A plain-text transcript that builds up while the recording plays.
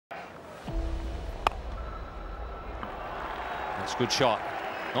That's a good shot.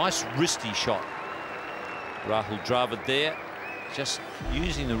 Nice wristy shot. Rahul Dravid there, just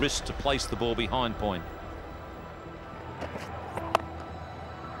using the wrist to place the ball behind point.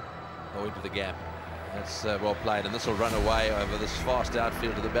 Oh, into the gap. That's well played, and this will run away over this fast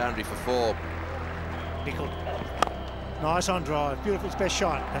outfield to the boundary for 4. Pickled. Nice on drive. Beautiful. His best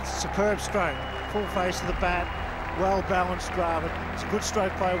shot. That's a superb stroke. Full face of the bat. Well balanced Dravid. It's a good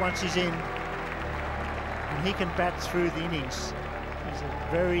stroke play once he's in. And he can bat through the innings. He's a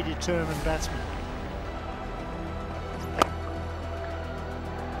very determined batsman.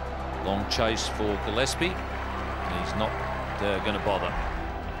 Long chase for Gillespie. He's not going to bother.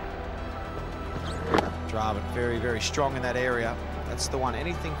 Dravid very, very strong in that area. That's the one.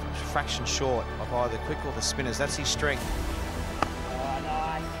 Anything fraction short of either quick or the spinners, that's his strength. Oh,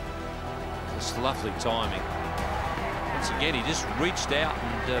 nice. It's lovely timing. Once again, he just reached out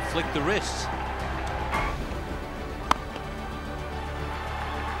and flicked the wrists.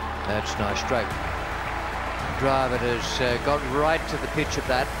 That's nice stroke. Dravid has got right to the pitch of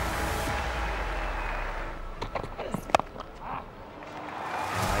that. Ah,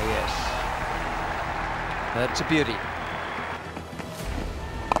 yes. That's a beauty.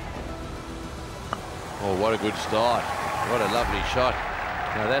 Oh, what a good start. What a lovely shot.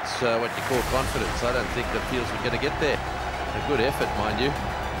 Now that's what you call confidence. I don't think the fields were going to get there. A good effort, mind you.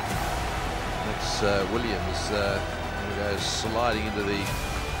 That's Williams who goes sliding into the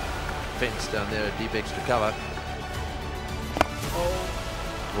fence down there at deep extra cover.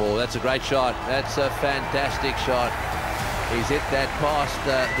 Oh, that's a great shot. That's a fantastic shot. He's hit that past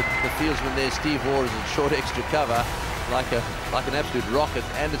the fieldsman there, Steve Waugh, in short extra cover, like an absolute rocket,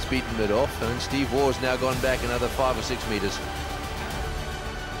 and it's beaten it off. And Steve Waugh's now gone back another 5 or 6 metres.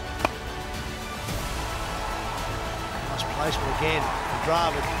 Nice placement again from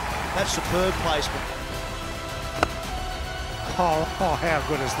Dravid. That's superb placement. Oh, how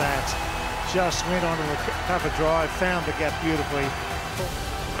good is that? Just went onto the cover drive, found the gap beautifully.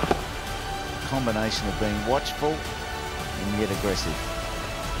 Combination of being watchful and yet aggressive.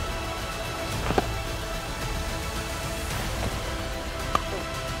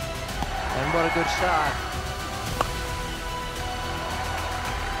 And what a good start.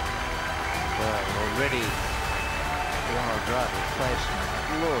 Well, already Rahul Dravid played some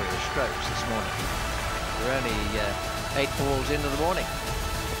glorious strokes this morning. We're only 8 balls into the morning.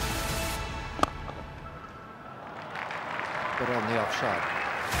 But on the offside.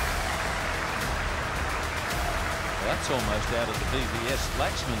 Well, that's almost out of the BVS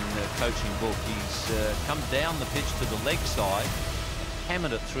Laxman coaching book. He's come down the pitch to the leg side,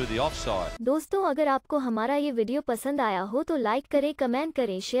 hammered it through the offside. दोस्तों, अगर आपको हमारा ये video पसंद आया हो तो like करें, कमेंट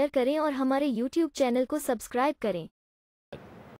करें, शेयर करें और हमारे YouTube चैनल को सब्सक्राइब करें।